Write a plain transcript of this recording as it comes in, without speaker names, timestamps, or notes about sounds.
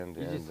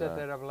You just set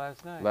that up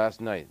last night.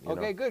 Last night.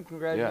 Okay, good.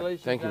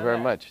 Congratulations. Yeah, thank you very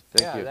much.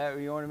 Thank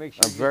you. You want to make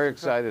sure I'm very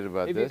excited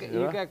about this.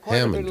 You got quite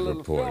Hammond a bit of little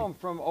report film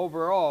from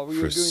overall.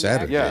 for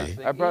Saturday,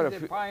 I brought a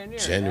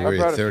January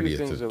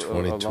 30th of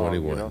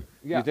 2021. Along,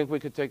 You think we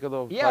could take a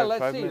little? Yeah, let's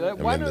five see.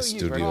 minutes? Why I'm in the don't you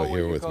studio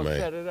here with my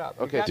set it up?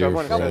 Okay, so I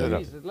want to set it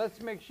up.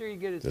 Let's make sure you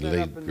get it the set up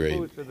late in the great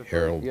booth for the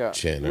Harold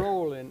Channer,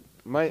 rolling.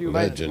 My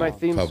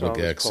theme Public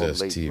song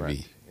Access is called TV.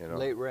 Late Rent, you know?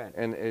 Late Rent.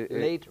 And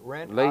Late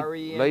Rent.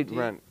 Late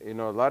Rent. You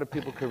know, a lot of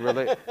people can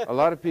relate. A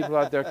lot of people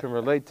out there can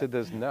relate to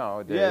this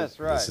nowadays. Yes,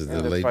 right. This is And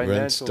the late rent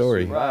financial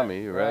story.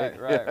 tsunami,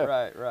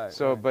 right? Right.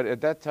 So, but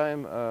at that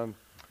time,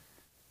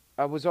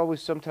 I was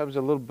always sometimes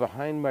a little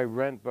behind my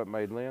rent, but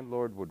my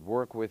landlord would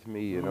work with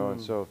me, you know, and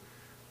so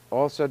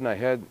all of a sudden I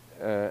had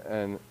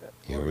an.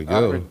 Here we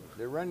go.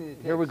 They're running the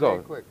tape. Here we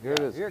go. Quick. Here it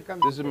is. Here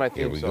comes This is my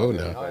Here theme we song.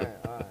 go now. All right.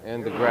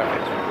 And the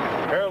graphics.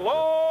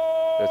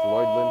 Hello, That's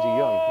Lloyd Lindsay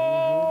Young.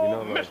 You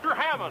know, Lloyd. Mr.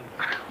 Hammond.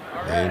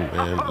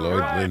 Amen,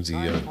 Lloyd Lindsay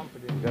Young.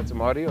 You got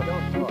some audio? All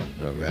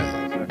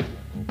right.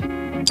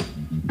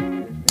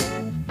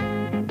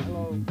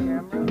 Hello,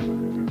 camera.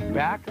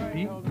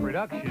 Backbeat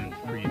Productions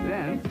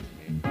presents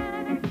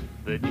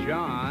The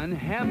John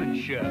Hammond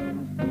Show.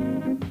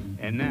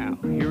 And now,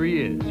 here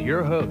he is,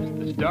 your host,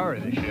 the star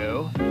of the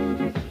show,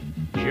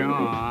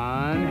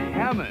 John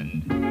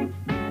Hammond.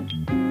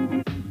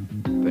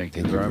 Thank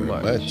you very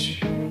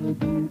much.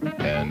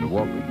 And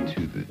welcome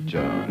to the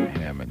John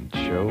Hammond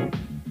Show.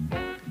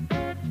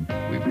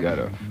 We've got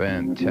a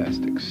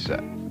fantastic set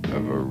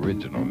of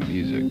original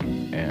music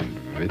and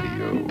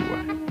video.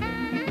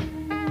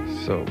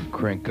 So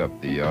crank up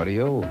the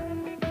audio,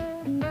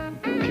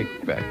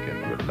 kick back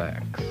and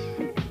relax.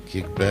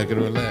 Kick back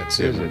and relax,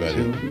 Here's a everybody.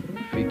 tune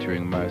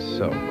featuring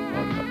myself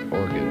on the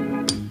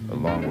organ,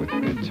 along with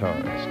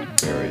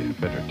guitarist Barry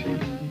Finnerty,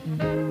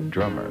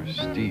 drummer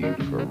Steve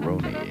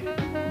Ferroni,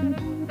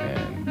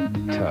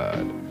 and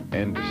Todd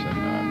Anderson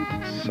on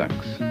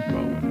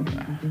saxophone.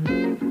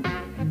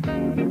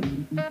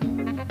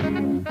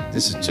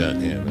 This is John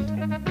Hammond,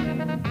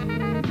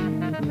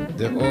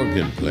 the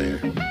organ player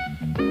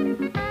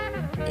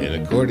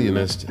and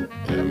accordionist.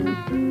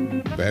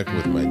 I'm back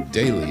with my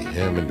daily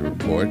Hammond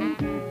report,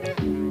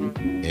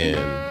 and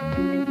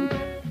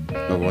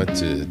I want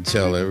to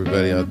tell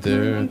everybody out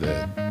there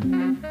that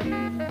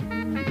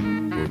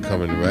we're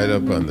coming right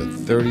up on the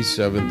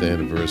 37th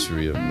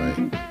anniversary of my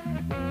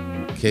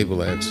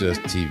cable access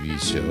TV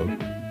show.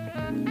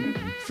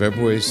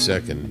 February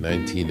 2nd,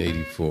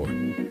 1984,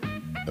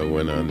 I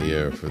went on the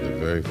air for the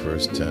very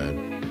first time,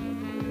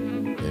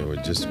 and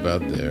we're just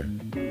about there.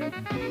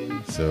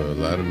 So a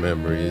lot of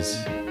memories,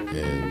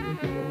 and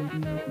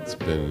it's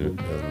been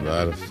a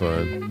lot of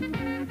fun.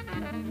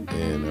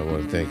 And I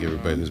want to thank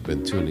everybody who's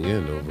been tuning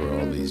in over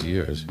all these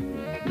years.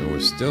 And we're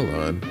still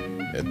on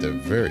at the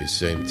very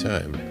same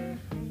time,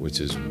 which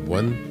is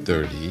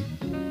 1:30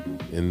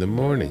 in the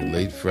morning,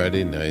 late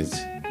Friday nights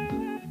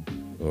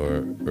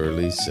or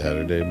early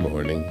Saturday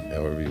morning,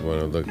 however you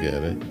want to look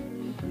at it.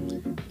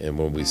 And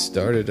when we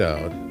started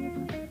out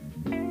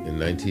in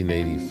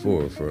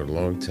 1984, for a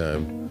long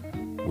time,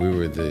 we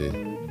were the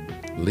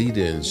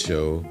lead-in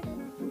show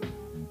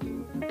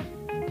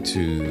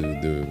to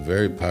the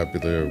very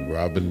popular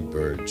Robin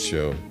Bird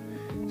show.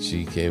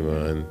 She came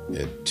on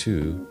at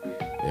 2,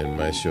 and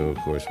my show, of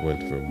course,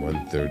 went from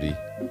 1:30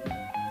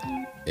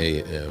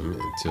 a.m.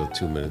 until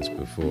 2 minutes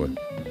before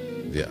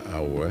the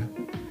hour.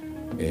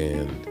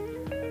 And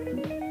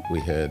we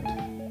had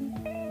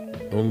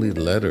only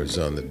letters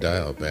on the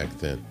dial back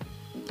then.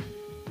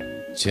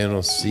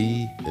 Channel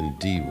C and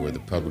D were the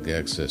public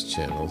access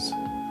channels,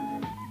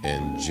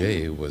 and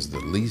J was the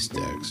least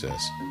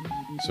access.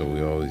 So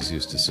we always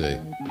used to say,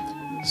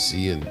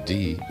 C and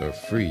D are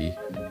free,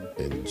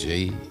 and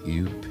J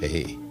you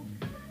pay.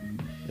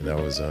 And I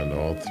was on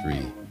all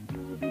three.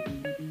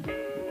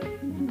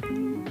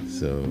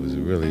 So it was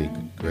a really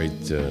great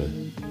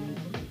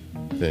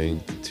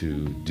thing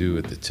to do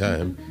at the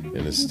time,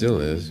 and it still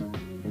is.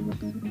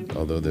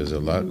 Although there's a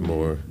lot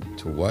more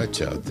to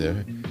watch out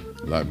there,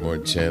 a lot more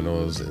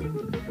channels,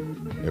 and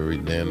every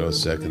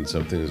nanosecond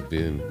something is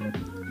being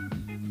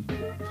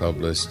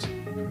published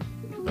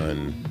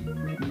on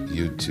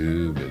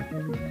YouTube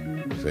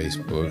and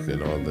Facebook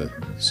and all the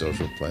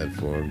social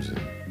platforms,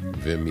 and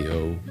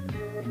Vimeo.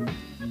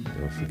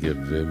 Don't forget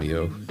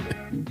Vimeo.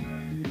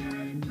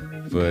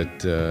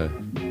 But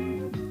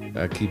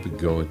I keep it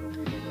going.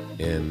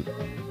 And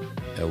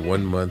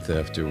 1 month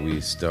after we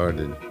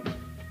started,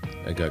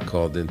 I got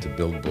called into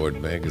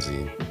Billboard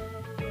magazine,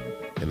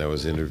 and I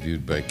was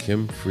interviewed by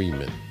Kim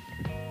Freeman.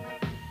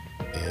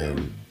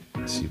 And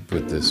she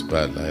put the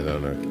spotlight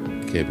on our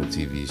cable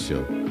TV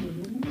show.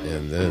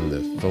 And then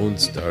the phone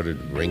started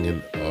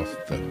ringing off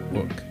the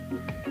hook.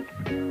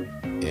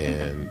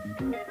 And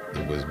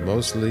it was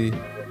mostly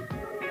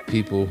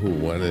people who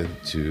wanted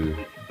to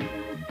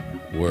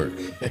work.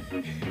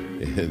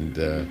 And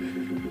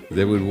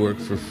they would work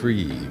for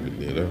free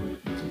even, you know.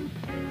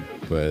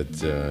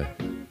 But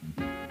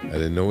I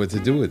didn't know what to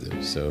do with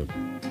them. So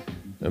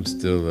I'm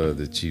still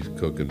the chief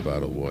cook and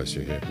bottle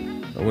washer here.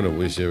 I want to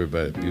wish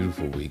everybody a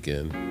beautiful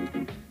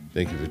weekend.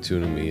 Thank you for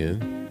tuning me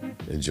in,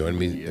 and join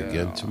me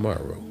again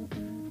tomorrow.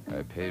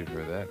 I paid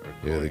for that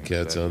Here are the recording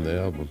Cats on the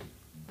album.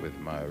 with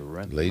my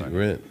rent Late money.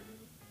 Rent.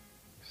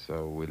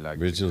 So we like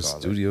Original to call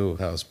studio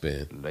house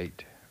band. it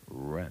Late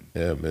Rent.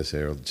 Yeah, Miss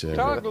Harold Talk a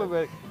Chandler. little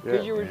bit,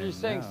 because you were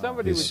just saying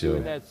somebody His was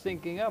doing show. that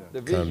syncing up,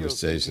 the visual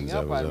Conversations, syncing I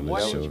up was on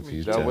one the show inch a few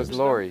machine. That was times.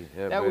 Lori.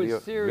 Yeah, That was video,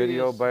 serious.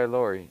 video by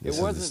Lori. This It is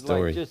the wasn't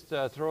story. like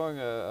just throwing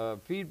a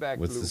feedback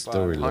What's the loop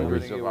story, on it. Larry?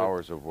 Hundreds It of was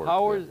hours of work.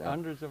 Hours, yeah.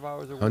 hundreds of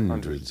hours of work.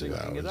 Hundreds of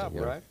syncing hours it up, of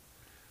work. right?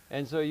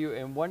 And so you,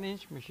 in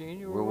 1-inch machine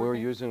you were We were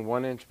working? using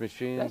 1-inch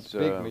machines. That's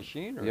big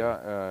machinery.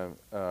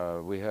 Yeah,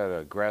 we had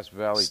a Grass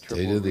Valley State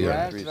triple of the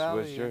art. three Grass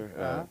Valley, switcher,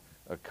 yeah.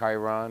 a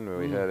Chiron.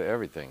 We had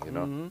everything, you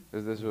know. Mhm.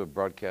 This was a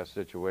broadcast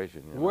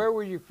situation. You know? Where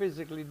were you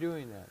physically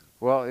doing that?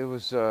 Well, it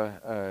was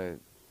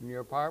In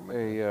your apartment?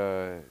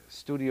 a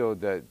studio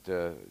that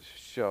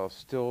shall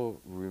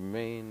still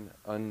remain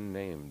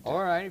unnamed.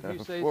 All right, if you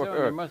say so, For-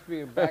 there must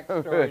be a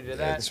backstory to that,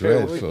 That's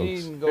right, which folks.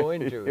 you can go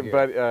into here.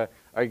 But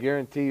I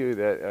guarantee you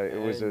that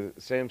it was And-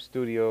 the same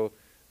studio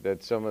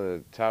that some of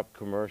the top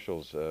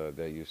commercials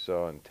that you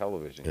saw on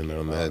television. And came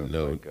on out that of,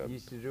 note, like, You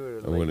used to do it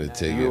at I wanna late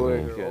take night it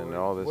hours home. or And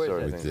all this what is sort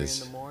that, of 3 thing. in This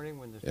the morning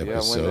when the yeah,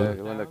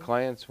 episode. when the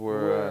clients you were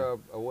were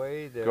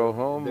away, go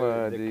home,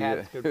 the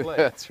cats could play.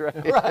 that's right.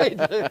 Right.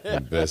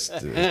 the best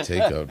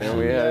takeout And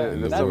we food had-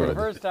 in the That's some the world.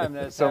 first time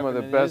that's Some of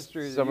the happened in best,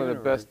 history of some the of the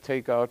universe. best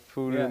takeout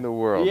food Yeah. in the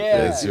world. Yeah,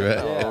 That's right.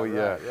 Oh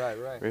yeah.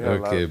 Right. We had a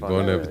lot of Okay, fun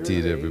bon there.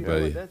 appetit, Yeah,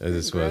 everybody. that's I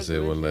just want to say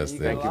one last congratulations.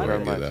 thing Thank you before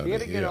very I get much. out You of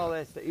got to get here. all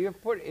that stuff.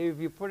 If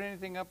you put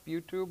anything up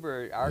YouTube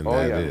or And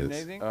archive that or is,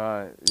 anything,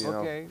 You know,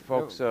 okay.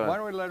 folks. Why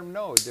don't we let them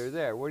know they're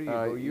there? What do you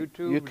go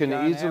YouTube? You can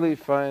John easily Hammond?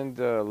 find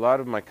a lot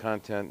of my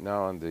content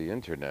now on the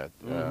internet.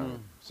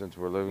 Since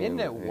we're living Isn't in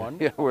that the,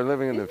 wonderful? Yeah, we're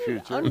living in the Isn't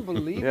it future.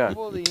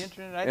 unbelievable, the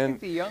internet. I And-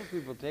 think the young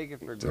people take it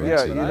for Don't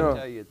granted, you but I know-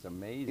 tell you, it's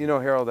amazing. You know,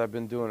 Harold, I've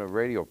been doing a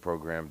radio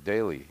program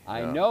daily.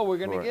 I know we're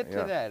going to for- get to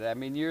yeah. that. I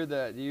mean, you're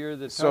the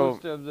So-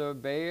 toast of the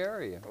Bay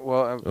Area.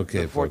 Well, I'm Okay,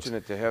 folks.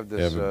 fortunate to have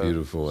this Have a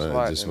beautiful- I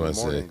slot just in wanna the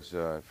say mornings,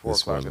 4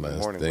 this o'clock one in the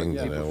last morning thing when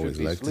that I people always should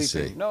be like to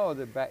sleeping. say. No,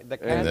 the cats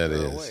And that are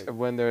is- away.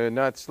 When they're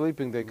not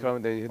sleeping, they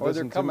come. They Or they're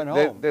listen to coming me.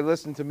 home. They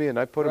listen to me, and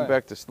I put them Right.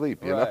 back to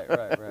sleep. You know.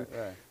 Right.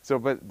 So,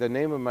 but the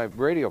name of my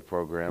radio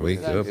program Wake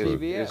is, up or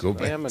is go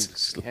back Hammond, to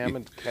sleep.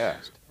 Hammond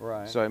Cast.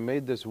 Right. So I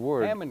made this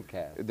word. Hammond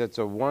cast. That's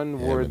a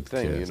one-word Hammond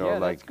thing. You Cast. know, Yeah,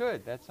 like that's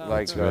good. That sounds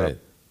like good. Right.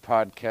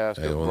 podcast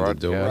I or own the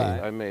broadcast. domain.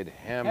 Right. I made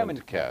Hammond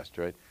Hammond Cast,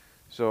 right?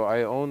 So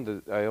I own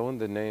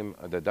the name,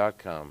 the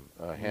 .com,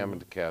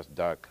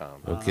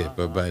 HammondCast.com. Okay,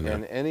 bye-bye now.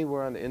 And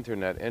anywhere on the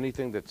internet,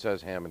 anything that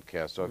says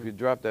Hammondcast. So if you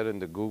drop that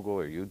into Google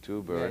or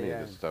YouTube or Yeah, any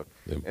yeah. of this stuff,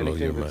 Then blow your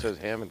anything that mind. says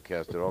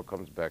Hammondcast, it all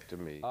comes back to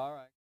me. All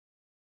right.